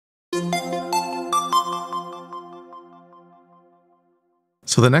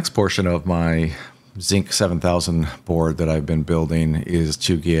So the next portion of my Zynq-7000 board that I've been building is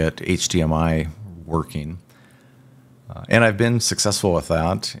to get HDMI working. And I've been successful with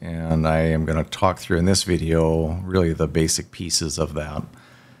that, and I am going to talk through in this video really the basic pieces of that.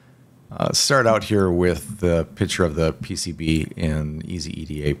 Start out here with the picture of the PCB in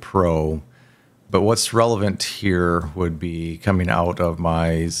EasyEDA Pro. But what's relevant here would be coming out of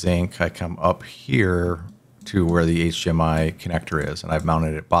my Zynq, I come up here to where the HDMI connector is, and I've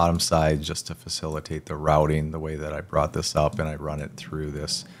mounted it bottom side just to facilitate the routing the way that I brought this up, and I run it through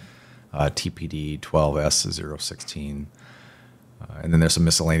this TPD 12S016. And then there's some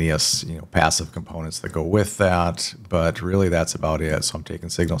miscellaneous, passive components that go with that, but really that's about it. So I'm taking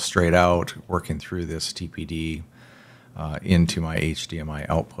signals straight out, working through this TPD into my HDMI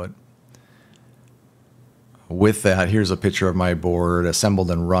output. With that, here's a picture of my board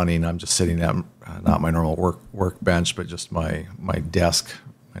assembled and running. I'm just sitting at not my normal workbench, but just my desk,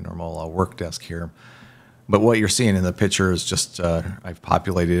 my normal work desk here. But what you're seeing in the picture is just I've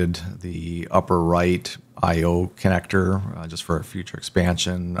populated the upper right I/O connector just for a future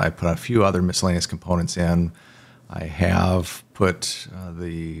expansion. I put a few other miscellaneous components in. I have put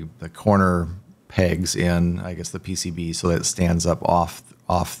the corner pegs in, I guess the PCB, so that it stands up off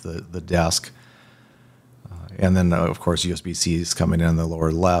the desk. And then, of course, USB-C is coming in the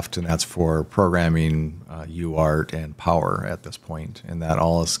lower left, and that's for programming UART and power at this point. And that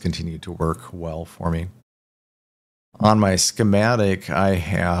all has continued to work well for me. On my schematic, I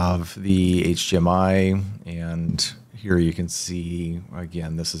have the HDMI, and here you can see,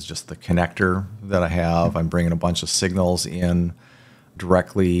 again, this is just the connector that I have. I'm bringing a bunch of signals in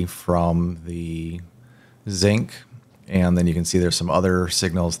directly from the Zynq, and then you can see there's some other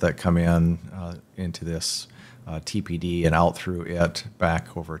signals that come in into this TPD and out through it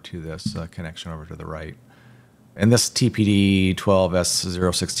back over to this connection over to the right. And this TPD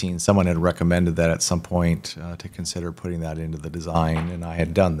 12S016, someone had recommended that at some point to consider putting that into the design, and I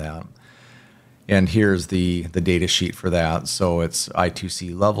had done that. And here's the data sheet for that. So it's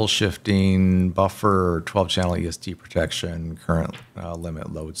I2C level shifting, buffer, 12-channel ESD protection, current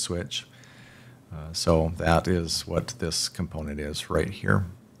limit load switch. So that is what this component is right here.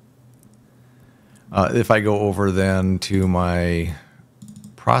 If I go over then to my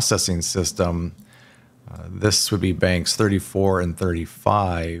processing system, this would be banks 34 and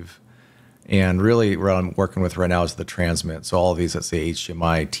 35. And really what I'm working with right now is the transmit. So all of these that say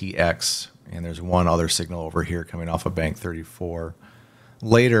HDMI TX, and there's one other signal over here coming off of bank 34.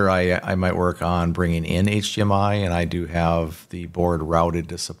 Later, I might work on bringing in HDMI, and I do have the board routed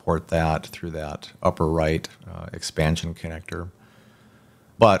to support that through that upper right expansion connector.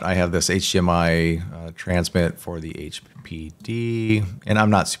 But I have this HDMI transmit for the HPD, and I'm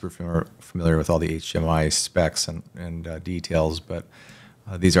not super familiar with all the HDMI specs and details, but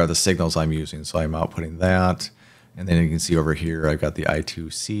these are the signals I'm using. So I'm outputting that, and then you can see over here I've got the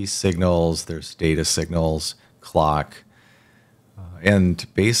I2C signals, there's data signals, clock, and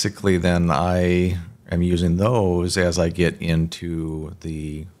basically then I am using those as I get into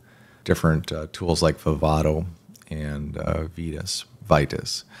the different tools like Vivado and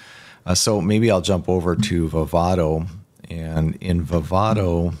Vitis. So maybe I'll jump over to Vivado, and in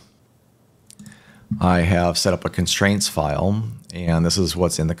Vivado I have set up a constraints file, and this is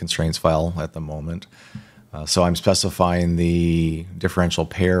what's in the constraints file at the moment. So I'm specifying the differential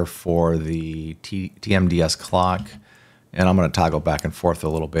pair for the TMDS clock, and I'm going to toggle back and forth a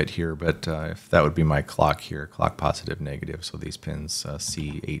little bit here, but if that would be my clock here, clock positive, negative, so these pins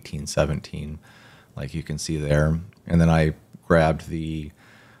C18, 17, like you can see there. And then I grabbed the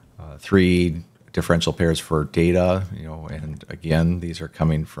 3 differential pairs for data, and again, these are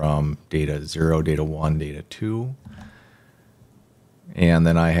coming from data 0, data 1, data 2. And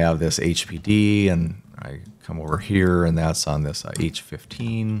then I have this HPD, and I come over here, and that's on this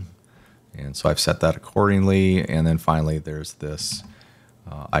H15. And so I've set that accordingly. And then finally, there's this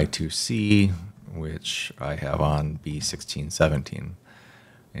I2C, which I have on B16, 17.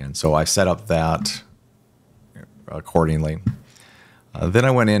 And so I set up that accordingly. Then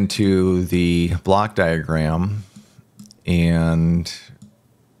I went into the block diagram, and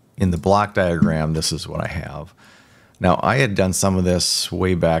in the block diagram, this is what I have. Now, I had done some of this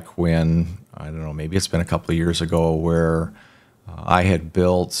way back when, I don't know, maybe it's been a couple of years ago, where I had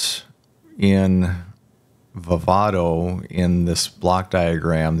built in Vivado, in this block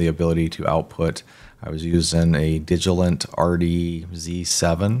diagram, the ability to output. I was using a Digilent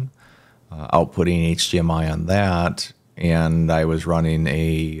RD-Z7, outputting HDMI on that, and I was running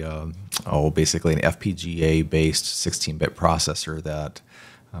a basically an FPGA-based 16-bit processor that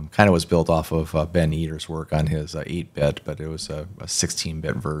Kind of was built off of Ben Eater's work on his 8-bit, but it was a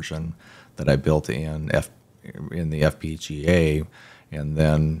 16-bit version that I built in the FPGA, and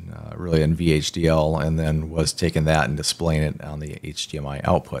then really in VHDL, and then was taking that and displaying it on the HDMI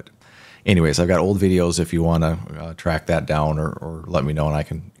output. Anyways, I've got old videos if you want to track that down, or let me know and I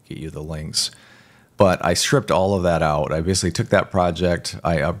can get you the links. But I stripped all of that out. I basically took that project,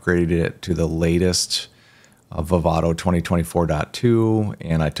 I upgraded it to the latest Vivado 2024.2,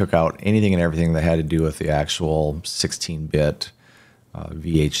 and I took out anything and everything that had to do with the actual 16-bit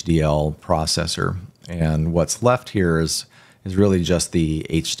VHDL processor. And what's left here is really just the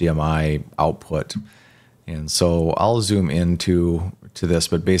HDMI output. And so I'll zoom into this,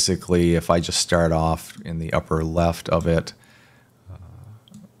 but basically if I just start off in the upper left of it,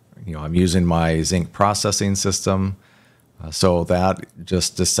 I'm using my Zynq processing system. So that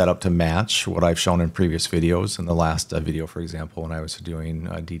just is set up to match what I've shown in previous videos. In the last video, for example, when I was doing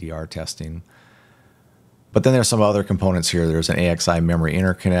DDR testing. But then there's some other components here. There's an AXI memory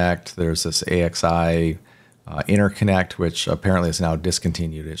interconnect. There's this AXI interconnect, which apparently is now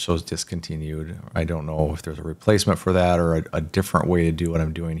discontinued. It shows discontinued. I don't know if there's a replacement for that or a different way to do what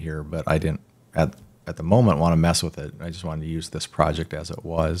I'm doing here, but I didn't, at the moment, want to mess with it. I just wanted to use this project as it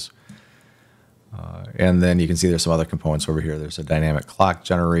was. And then you can see there's some other components over here. There's a dynamic clock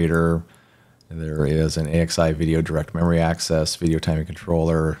generator. There is an AXI video direct memory access, video timing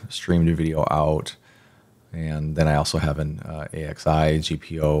controller, stream to video out. And then I also have an AXI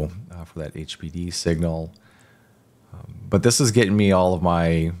GPO for that HPD signal. But this is getting me all of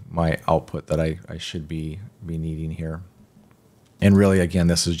my output that I should be needing here. And really, again,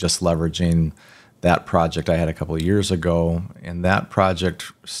 this is just leveraging that project I had a couple of years ago. And that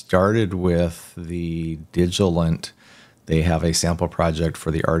project started with the Digilent. They have a sample project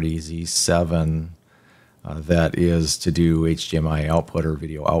for the RDZ7 that is to do HDMI output or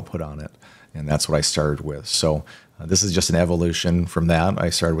video output on it. And that's what I started with. So this is just an evolution from that.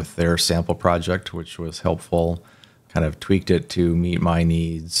 I started with their sample project, which was helpful, kind of tweaked it to meet my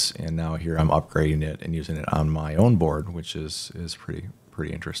needs. And now here I'm upgrading it and using it on my own board, which is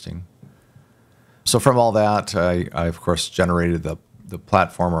pretty interesting. So from all that, I of course generated the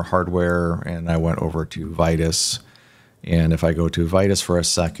platformer hardware, and I went over to Vitis. And if I go to Vitis for a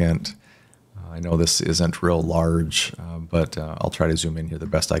second, I know this isn't real large, but I'll try to zoom in here the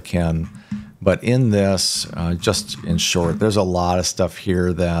best I can. But in this, just in short, there's a lot of stuff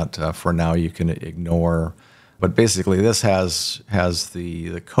here that for now you can ignore. But basically this has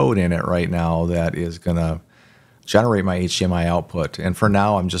the code in it right now that is going to generate my HDMI output. And for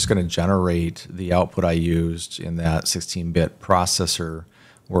now, I'm just going to generate the output I used in that 16-bit processor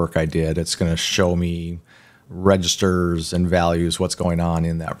work I did. It's going to show me registers and values, what's going on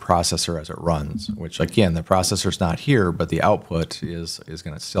in that processor as it runs, which again, the processor's not here, but the output is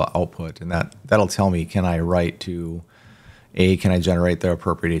going to still output. And that'll tell me, can I write to can I generate the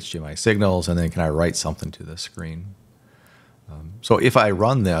appropriate HDMI signals, and then can I write something to the screen? So if I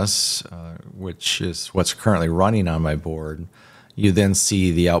run this, which is what's currently running on my board, you then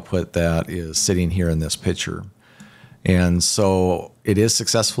see the output that is sitting here in this picture. And so it is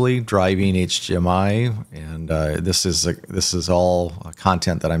successfully driving HDMI, and this is all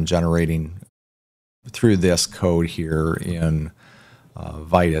content that I'm generating through this code here in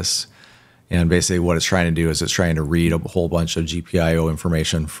Vitis. And basically what it's trying to do is it's trying to read a whole bunch of GPIO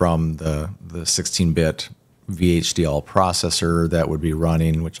information from the 16-bit VHDL processor that would be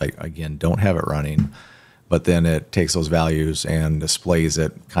running, which I, again, don't have it running. But then it takes those values and displays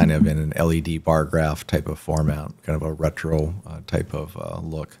it kind of in an LED bar graph type of format, kind of a retro type of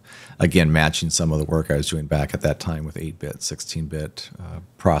look. Again, matching some of the work I was doing back at that time with 8-bit, 16-bit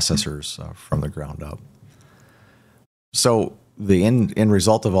processors from the ground up. So the end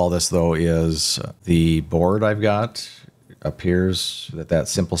result of all this, though, is the board I've got appears that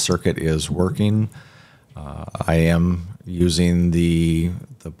simple circuit is working. I am using the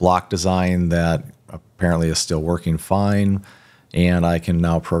block design that apparently is still working fine, and I can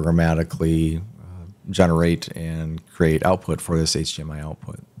now programmatically generate and create output for this HDMI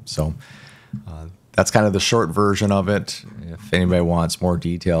output. So that's kind of the short version of it. If anybody wants more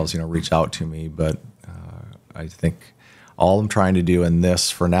details, reach out to me. But I think all I'm trying to do in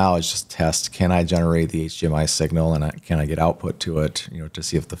this for now is just test, can I generate the HDMI signal, and can I get output to it, to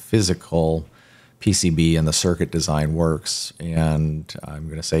see if the physical PCB and the circuit design works. And I'm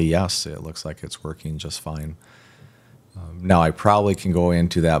going to say yes, it looks like it's working just fine. Now I probably can go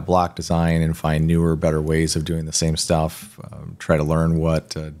into that block design and find newer, better ways of doing the same stuff, try to learn what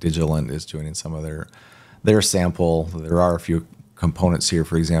Digilent is doing in some of their sample. There are a few components here,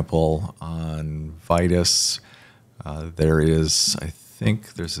 for example, on Vitis. There is, I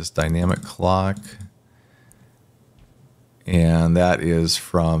think there's this dynamic clock. And that is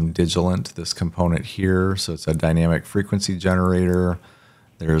from Digilent, this component here. So it's a dynamic frequency generator.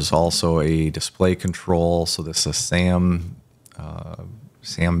 There's also a display control. So this is Sam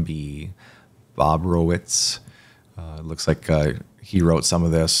B. Bobrowitz. It looks like he wrote some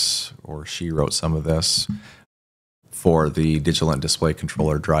of this, or she wrote some of this for the Digilent display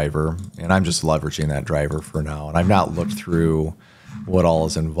controller driver. And I'm just leveraging that driver for now. And I've not looked through what all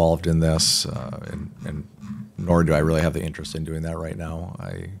is involved in this, and nor do I really have the interest in doing that right now.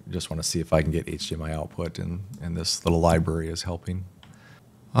 I just want to see if I can get HDMI output, and this little library is helping.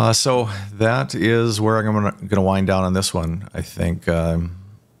 So that is where I'm going to wind down on this one. I think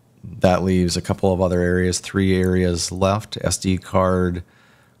that leaves a couple of other areas, 3 areas left: SD card,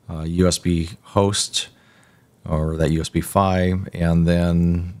 USB host, or that USB PHY, and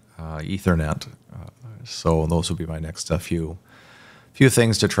then Ethernet. So those will be my next few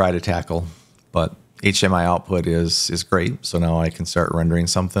things to try to tackle. But HDMI output is great, so now I can start rendering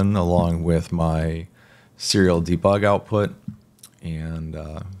something along with my serial debug output and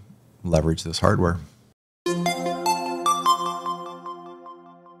leverage this hardware.